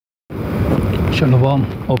Shalom,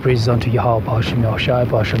 all praises unto Yahawah, Rawchaa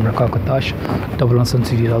Qadash, double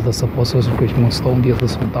unto the others apostles of great most long, the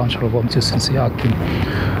others from down, Shalom to Sinsiakim.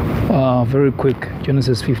 Very quick,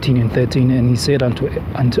 Genesis 15 and 13, and he said unto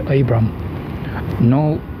Abram,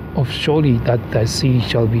 know of surely that thy seed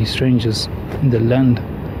shall be strangers in the land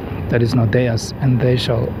that is not theirs, and they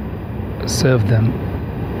shall serve them,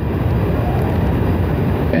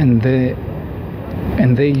 and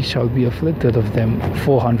they shall be afflicted of them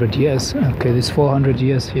 400 years. Okay, this 400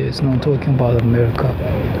 years here is not talking about America.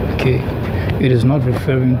 Okay, it is not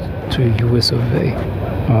referring to US of A.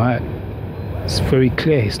 Alright, it's very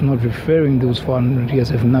clear. It's not referring, those 400 years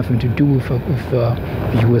have nothing to do with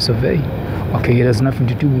US of A. Okay, it has nothing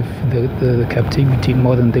to do with the captivity in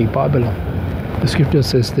modern day Babylon. The scripture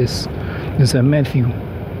says this is Matthew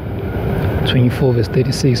 24 verse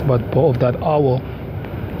 36, but of that hour,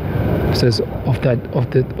 it says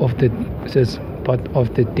but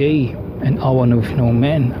of the day and hour knoweth no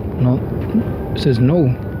man, it says no,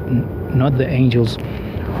 not the angels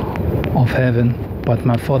of heaven, but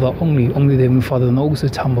my Father only the Heavenly Father knows the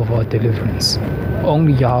time of our deliverance.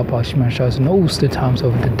 Only Yahawashi knows the time of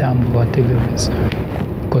our deliverance.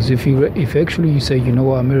 Because if actually you say, you know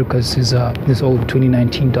what, America is this old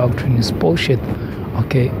 2019 doctrine is bullshit,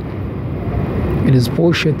 okay, it is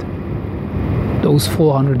bullshit. Those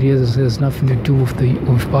 400 years has nothing to do with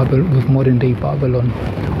modern day Babylon.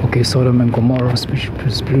 Okay, Sodom and Gomorrah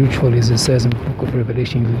spiritually, as it says in the book of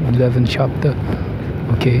Revelation 11 chapter.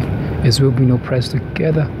 Okay, as will be no press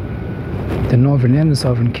together, the northern and the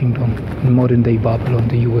southern kingdom in modern day Babylon,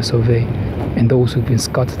 the US of A, and those who've been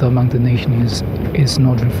scattered among the nations is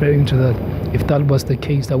not referring to that. If that was the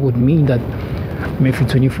case, that would mean that Matthew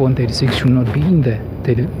 24 and 36 should not be in there.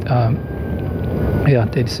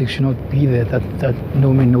 36 should not be there, that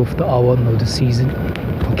no man knows the hour nor the season.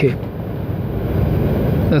 Okay,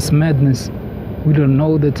 that's madness. We don't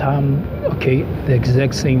know the time, okay, the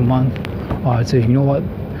exact same month. Alright, so you know what,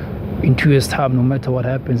 in 2 years time, no matter what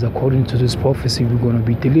happens, according to this prophecy, we're going to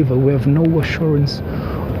be delivered. We have no assurance,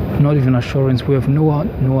 not even assurance. We have no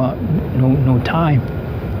time.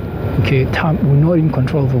 Okay, time, we're not in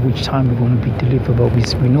control of which time we're going to be delivered, but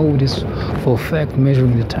we know this for a fact,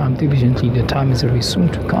 measuring the time diligently. The time is very soon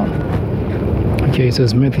to come. Okay, it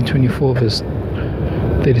says Matthew 24 verse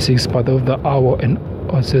 36, but of the hour and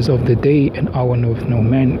it says of the day and hour knoweth no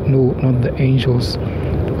man, no, not the angels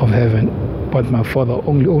of heaven, but my Father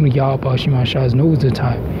only Yahawashi knows the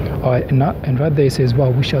time. Alright, and right there it says,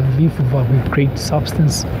 well, we shall live with great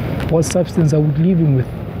substance. What substance are we living with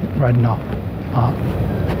right now?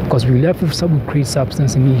 Because we left with great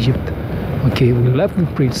substance in Egypt. Okay, we left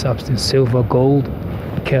with great substance, silver, gold,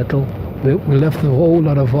 cattle. We left a whole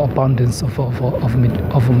lot of abundance of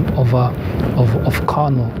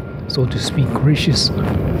carnal, so to speak, riches.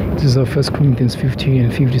 This is 1 Corinthians 15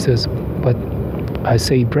 and 50 says, but I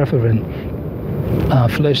say, brethren,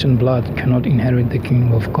 flesh and blood cannot inherit the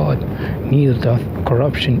kingdom of God, neither doth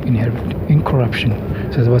corruption inherit incorruption.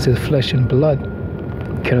 So what says flesh and blood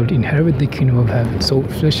cannot inherit the kingdom of heaven. So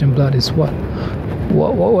flesh and blood is what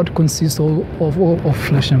consists of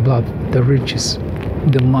flesh and blood? The riches,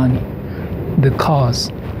 the money, the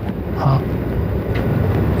cars,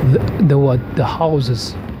 the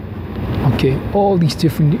houses. Okay, all these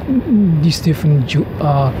different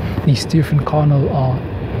carnal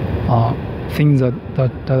things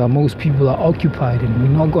that most people are occupied in. We're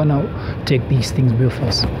not gonna take these things with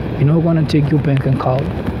us. You're not gonna take your bank account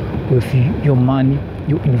with you, your money,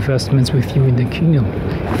 your investments with you in the kingdom.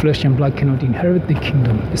 Flesh and blood cannot inherit the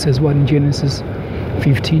kingdom. It says what in Genesis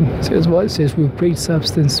 15? It says what? It says with great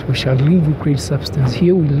substance we shall live with great substance.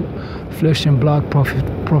 Here flesh and blood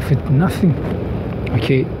profit nothing.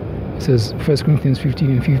 Okay, it says 1 Corinthians 15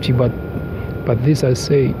 and 50, but this I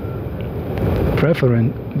say,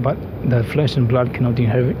 brethren, but that flesh and blood cannot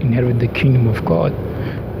inherit the kingdom of God,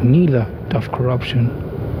 neither doth corruption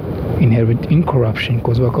inherit incorruption,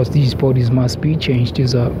 because these bodies must be changed.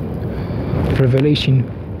 Is Revelation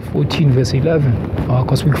 14 verse 11,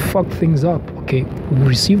 because we fucked things up. Okay, we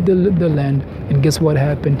received the land, and guess what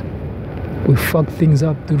happened? We fucked things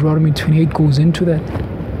up. Deuteronomy 28 goes into that.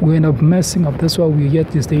 We end up messing up. That's why we're yet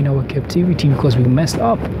this day in our captivity, because we messed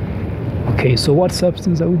up. Okay, so what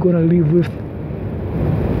substance are we going to live with?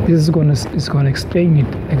 This is going to explain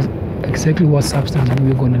it exactly what substance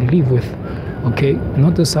we're going to live with. Okay,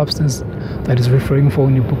 not the substance that is referring for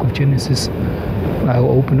in the book of Genesis.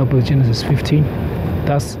 I'll open up with Genesis 15.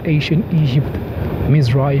 That's ancient Egypt,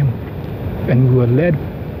 Mizraim, and we were led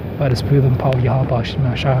by the Spirit and power of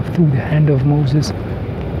Yahawah through the hand of Moses.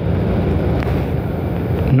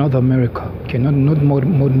 Not America, okay, not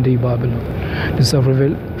modern day Babylon. This is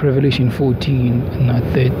Revelation 14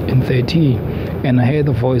 and 13. And I heard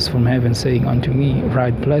a voice from heaven saying unto me,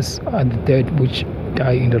 Right, blessed are the dead which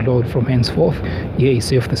die in the Lord from henceforth. Yea,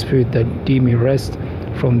 saith the Spirit, that they may rest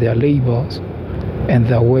from their labors and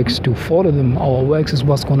their works to follow them. Our works is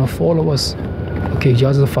what's going to follow us. Okay,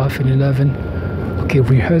 Judges 5 and 11. Okay,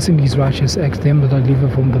 rehearsing these righteous acts, them that are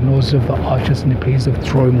delivered from the nose of the archers in the place of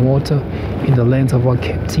drawing water in the lands of our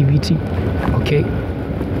captivity. Okay,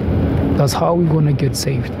 that's how we're going to get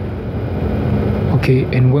saved. Okay,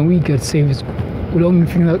 and when we get saved, the only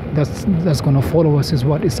thing that's going to follow us is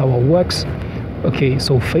what? Is our works. Okay,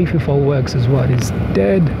 so faith without works is what? Is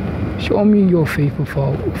dead. Show me your faith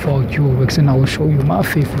without your works, and I will show you my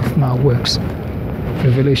faith with my works.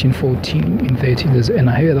 Revelation 14 and 13 says, And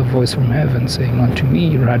I heard a voice from heaven saying unto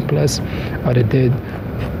me, Right, blessed are the dead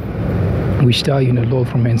which die in the Lord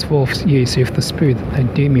from henceforth. Yea, saith the Spirit,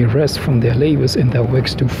 that they may rest from their labors and their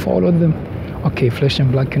works to follow them. Okay, flesh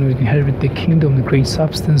and blood cannot inherit the kingdom, the great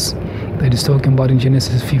substance that is talking about in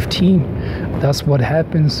Genesis 15. That's what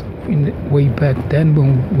happens way back then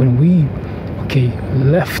when we,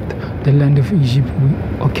 left the land of Egypt.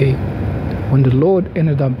 When the Lord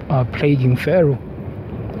ended up plaguing Pharaoh.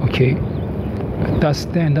 Okay, that's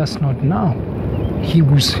then, that's not now.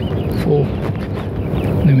 Hebrews 4.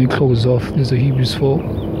 Let me close off. There's a Hebrews 4.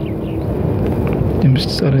 Let me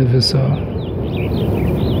start at verse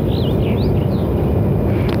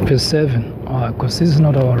 7. Because this is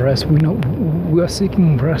not our rest. We are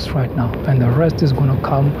seeking rest right now, and the rest is going to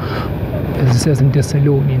come, as it says in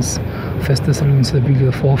Thessalonians. 1 Thessalonians, the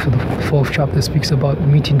fourth chapter speaks about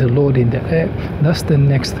meeting the Lord in the air. That's the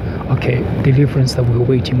next, deliverance that we're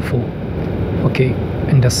waiting for. Okay,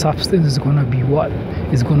 and the substance is going to be what?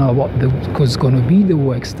 It's going to because it's going to be the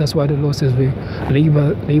works. That's why the Lord says we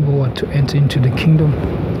labor to enter into the kingdom.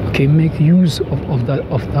 Okay, make use of the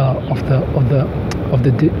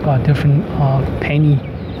different penny.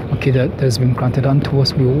 Okay, that's been granted unto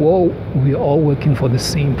us. We are all working for the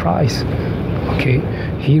same price. Okay,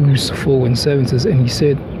 Hebrews 4 and 7 says, and he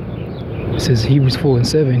said, Hebrews 4 and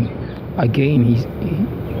 7,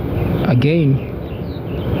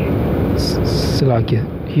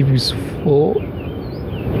 Hebrews 4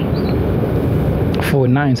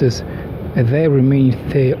 and 9 says, and there remaineth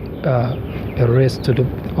there a rest to the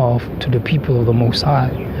people of the Most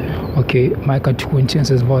High. Okay, Micah 2 and 10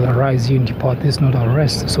 says, But arise ye and depart. This is not our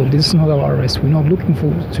rest. So this is not our rest. We're not looking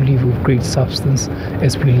for to live with great substance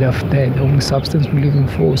as we left there. The only substance we're living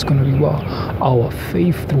for is going to be our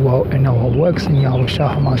faith throughout and our works in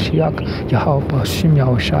Yahawah HaMashiach, Yahawah Shim,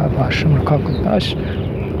 Rawchaa Qadash.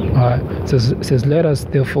 Says, let us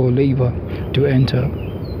therefore labor to enter.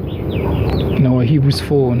 In our Hebrews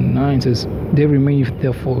 4 and 9 says, there remaineth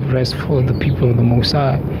therefore rest for the people of the Most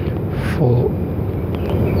High.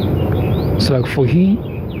 For he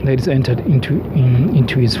that is entered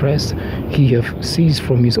into his rest, he hath ceased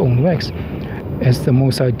from his own works, as the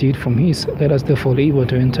Most High did from his. Let us therefore labor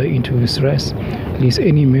to enter into his rest, lest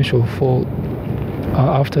any man shall fall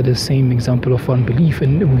after the same example of unbelief.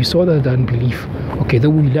 And we saw that unbelief. Okay, though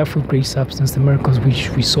we left with great substance, the miracles which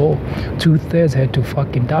we saw, 2/3 had to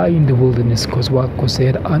fucking die in the wilderness because they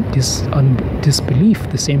had disbelief.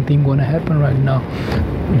 The same thing going to happen right now.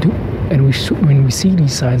 And when we see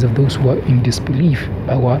these signs of those who are in disbelief,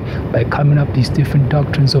 by what? By coming up these different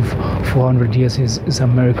doctrines of 400 years is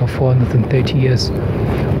America, 430 years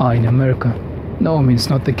in America. No, I mean, it's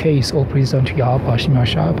not the case. All praise unto Yahawah,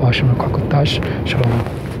 Shalom.